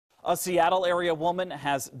A Seattle area woman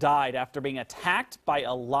has died after being attacked by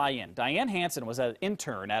a lion. Diane Hansen was an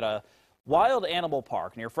intern at a wild animal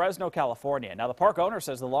park near Fresno, California. Now, the park owner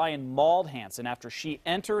says the lion mauled Hansen after she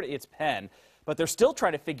entered its pen, but they're still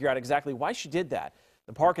trying to figure out exactly why she did that.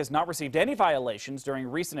 The park has not received any violations during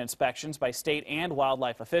recent inspections by state and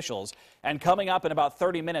wildlife officials. And coming up in about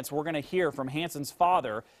 30 minutes, we're going to hear from Hansen's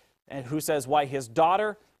father, who says why his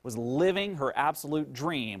daughter was living her absolute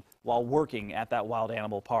dream while working at that wild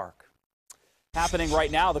animal park. Happening right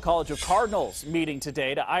now, the College of Cardinals meeting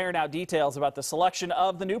today to iron out details about the selection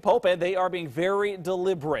of the new pope, and they are being very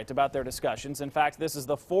deliberate about their discussions. In fact, this is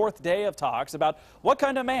the fourth day of talks about what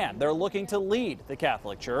kind of man they're looking to lead the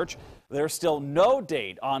Catholic Church. There's still no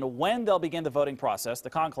date on when they'll begin the voting process, the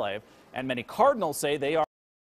conclave, and many Cardinals say they are